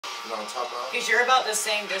You know what I'm talking about? Because you're about the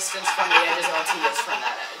same distance from the edge as LT is from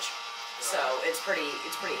that edge. So it's pretty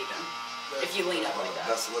even. If you lean up like that.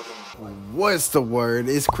 That's looking like... What's the word?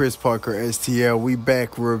 It's Chris Parker STL. We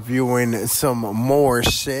back reviewing some more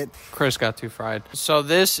shit. Chris got too fried. So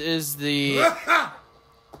this is the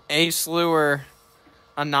Ace Lure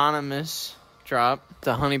Anonymous drop.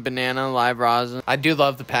 The honey banana live rosin. I do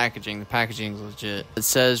love the packaging. The packaging is legit. It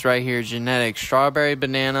says right here, genetic strawberry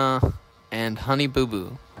banana and honey boo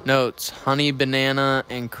boo. Notes, honey, banana,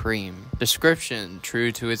 and cream. Description,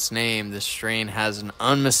 true to its name, the strain has an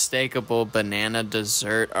unmistakable banana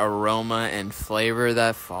dessert aroma and flavor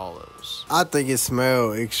that follows. I think it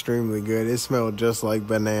smelled extremely good. It smelled just like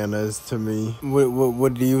bananas to me.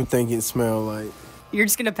 What do you think it smelled like? You're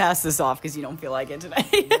just going to pass this off because you don't feel like it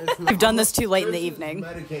today. We've done this too late in the evening.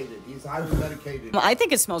 Medicated. He's highly medicated. I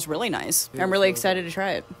think it smells really nice. I'm really excited to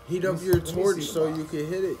try it. Heat up your torch so you can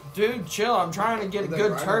hit it. Dude, chill. I'm trying to get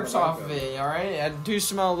good terps off of it, alright? I do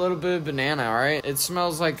smell a little bit of banana, alright? It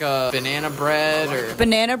smells like a banana bread or...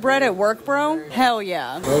 Banana bread at work, bro? Hell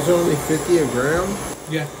yeah. Those are only 50 a gram?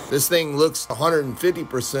 Yeah. This thing looks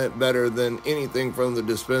 150% better than anything from the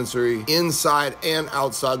dispensary inside and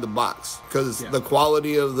outside the box. Because the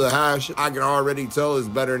quality of the hash, I can already tell, is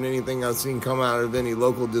better than anything I've seen come out of any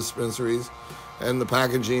local dispensaries. And the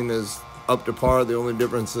packaging is up to par. The only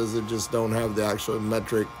difference is it just don't have the actual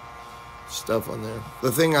metric stuff on there.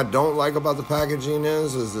 The thing I don't like about the packaging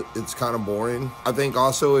is that it's kind of boring. I think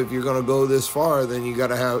also if you're gonna go this far, then you're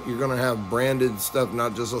gonna have branded stuff,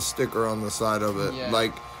 not just a sticker on the side of it. Yeah.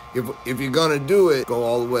 Like if you're gonna do it, go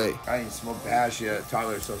all the way. I ain't smoked hash yet.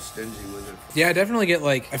 Tyler's so stingy with it. Yeah, I definitely get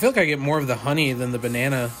I feel like I get more of the honey than the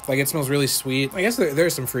banana. Like it smells really sweet. I guess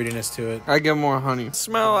there's some fruitiness to it. I get more honey.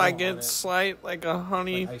 Smell, I get slight, like a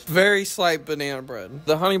honey, very slight banana bread.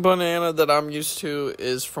 The honey banana that I'm used to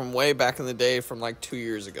is from way back in the day, from like 2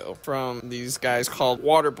 years ago, from these guys called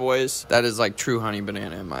Water Boys. That is like true honey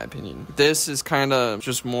banana in my opinion. This is kind of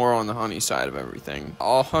just more on the honey side of everything.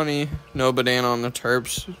 All honey, no banana on the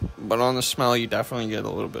terps, but on the smell you definitely get a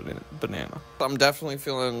little bit of banana. I'm definitely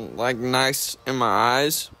feeling like nice in my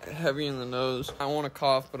eyes, heavy in the nose. I want to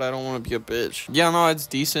cough, but I don't want to be a bitch. Yeah, no, it's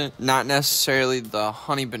decent. Not necessarily the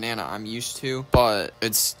honey banana I'm used to, but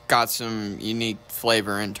it's got some unique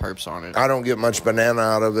flavor and terps on it. I don't get much banana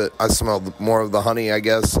out of it. I smell more of the honey, I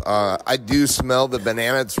guess. I do smell the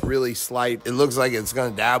banana. It's really slight. It looks like it's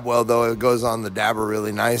going to dab well, though. It goes on the dabber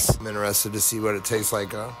really nice. I'm interested to see what it tastes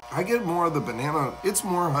like. I get more of the banana. It's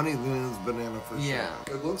more honey than it is banana for sure. Yeah.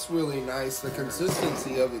 It looks really nice. The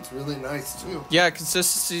consistency of it's really nice, too. Yeah,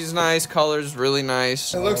 consistency's nice. Color's really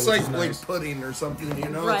nice. It looks like pudding or something, you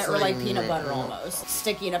know? Right, or like peanut butter almost.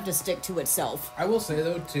 Sticky enough to stick to itself. I will say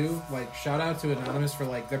though too, like shout out to Anonymous for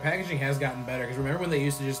their packaging has gotten better. Because remember when they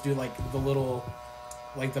used to just do the little,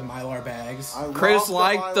 the Mylar bags? Chris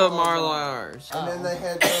liked the Marlars. And then they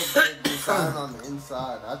had the design on the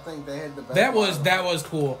inside. I think they had the bag. That was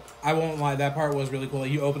cool. I won't lie, that part was really cool.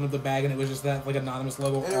 Like, you opened up the bag and it was just that Anonymous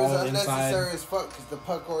logo and all it was unnecessary inside. as fuck because the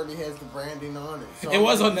puck already has the branding on it. So it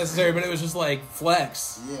was unnecessary, but it was just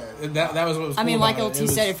flex. Yeah. And that was what was cool. I mean, like about LT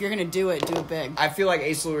said, if you're gonna do it big. I feel like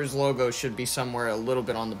Ace Lure's logo should be somewhere a little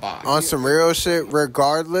bit on the box. On some real shit,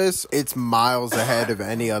 regardless, it's miles ahead of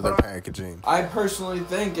any other packaging. I personally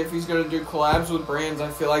think if he's gonna do collabs with brands, I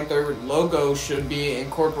feel like their logo should be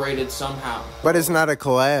incorporated somehow. But it's not a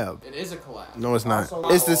collab. It is a collab. No, it's not.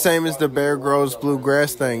 It's the same as the Bear Grylls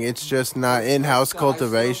Bluegrass thing. It's just not in-house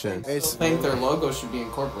cultivation. I think their logo should be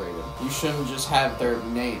incorporated. You shouldn't just have their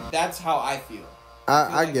name. That's how I feel.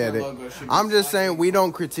 I get it. I'm just saying we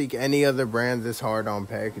don't critique any other brand this hard on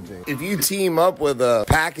packaging. If you team up with a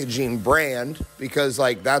packaging brand, because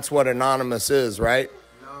that's what Anonymous is, right?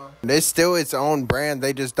 It's still its own brand.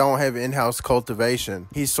 They just don't have in-house cultivation.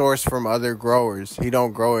 He sourced from other growers. He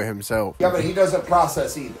don't grow it himself. Yeah, but he doesn't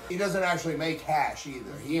process either. He doesn't actually make hash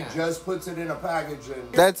either. He just puts it in a package.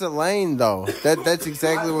 And that's a lane, though. That's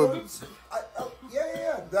exactly what...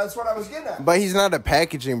 Yeah. That's what I was getting at. But he's not a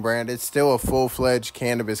packaging brand. It's still a full-fledged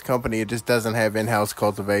cannabis company. It just doesn't have in-house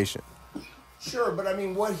cultivation. Sure, but I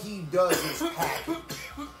mean, what he does is package.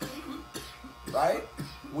 Right?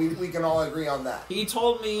 We can all agree on that. He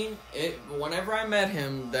told me, whenever I met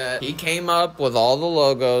him, that he came up with all the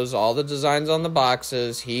logos, all the designs on the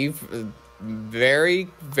boxes. He very,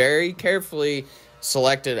 very carefully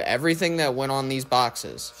selected everything that went on these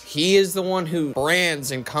boxes. He is the one who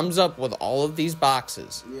brands and comes up with all of these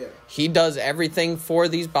boxes. Yeah. He does everything for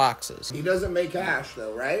these boxes. He doesn't make hash,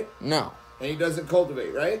 though, right? No. and he doesn't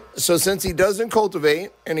cultivate, right? So since he doesn't cultivate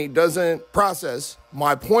and he doesn't process,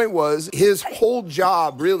 my point was his whole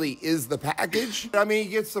job really is the package. I mean, he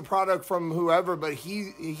gets the product from whoever, but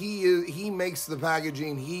he makes the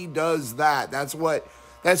packaging. He does that. That's what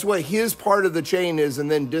his part of the chain is, and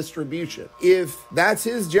then distribution. If that's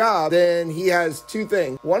his job, then he has two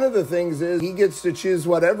things. One of the things is he gets to choose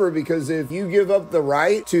whatever, because if you give up the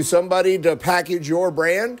right to somebody to package your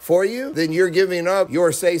brand for you, then you're giving up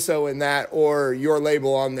your say-so in that, or your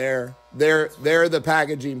label on there. They're the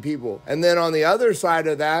packaging people. And then on the other side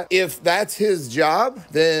of that, if that's his job,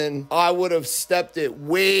 then I would have stepped it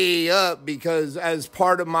way up, because as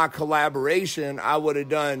part of my collaboration, I would have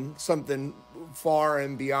done something far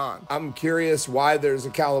and beyond. I'm curious why there's a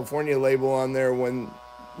California label on there when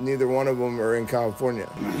neither one of them are in California.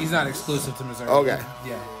 He's not exclusive to Missouri. Okay.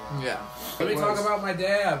 Yeah. Let me talk about my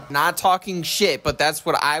dad. Not talking shit, but that's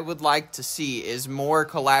what I would like to see, is more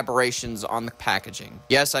collaborations on the packaging.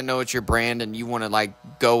 Yes, I know it's your brand and you want to like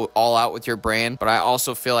go all out with your brand, but I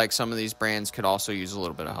also feel like some of these brands could also use a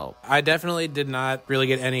little bit of help. I definitely did not really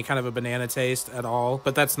get any kind of a banana taste at all,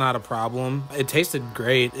 but that's not a problem. It tasted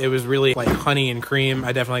great. It was really like honey and cream.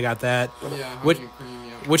 I definitely got that. Yeah, honey and cream,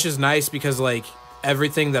 yeah. Which is nice, because like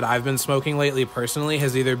everything that I've been smoking lately personally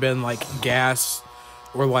has either been like gas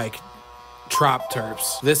or like trop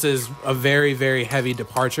terps. This is a very, very heavy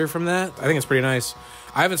departure from that. I think it's pretty nice.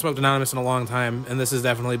 I haven't smoked Anonymous in a long time, and this is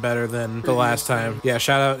definitely better than the last time. Yeah,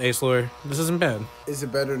 shout out Ace Lure. This isn't bad. Is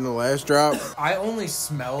it better than the last drop? I only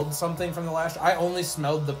smelled something from the last... I only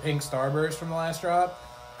smelled the pink Starburst from the last drop.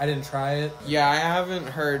 I didn't try it. Yeah, I haven't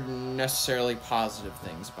heard necessarily positive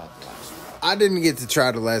things about the last one. I didn't get to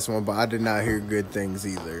try the last one, but I did not hear good things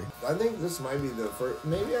either. I think this might be the first.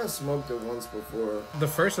 Maybe I smoked it once before. The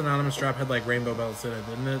first Anonymous drop had like rainbow belts in it,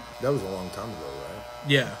 didn't it? That was a long time ago, right?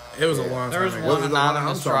 Yeah, it was a long time There was ago. one Was it the one I'm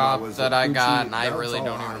anonymous talking about? drop Was that it I got, Gucci? and I That was really all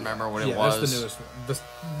don't even high. remember what it Yeah, was. that's the newest one.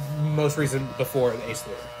 The most recent before the Ace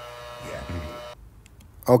Lure.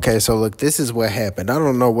 Okay, so look, this is what happened. I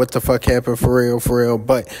don't know what the fuck happened for real,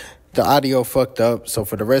 but the audio fucked up. So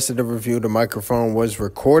for the rest of the review, the microphone was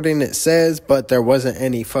recording, it says, but there wasn't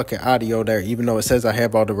any fucking audio there, even though it says I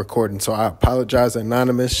have all the recording. So I apologize,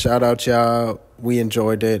 Anonymous. Shout out y'all. We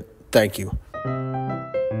enjoyed it. Thank you.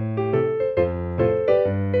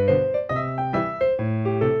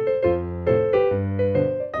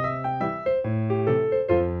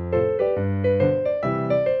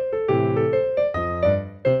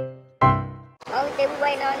 Only thing we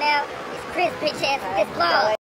waiting on now is Chris bitch ass and this vlog.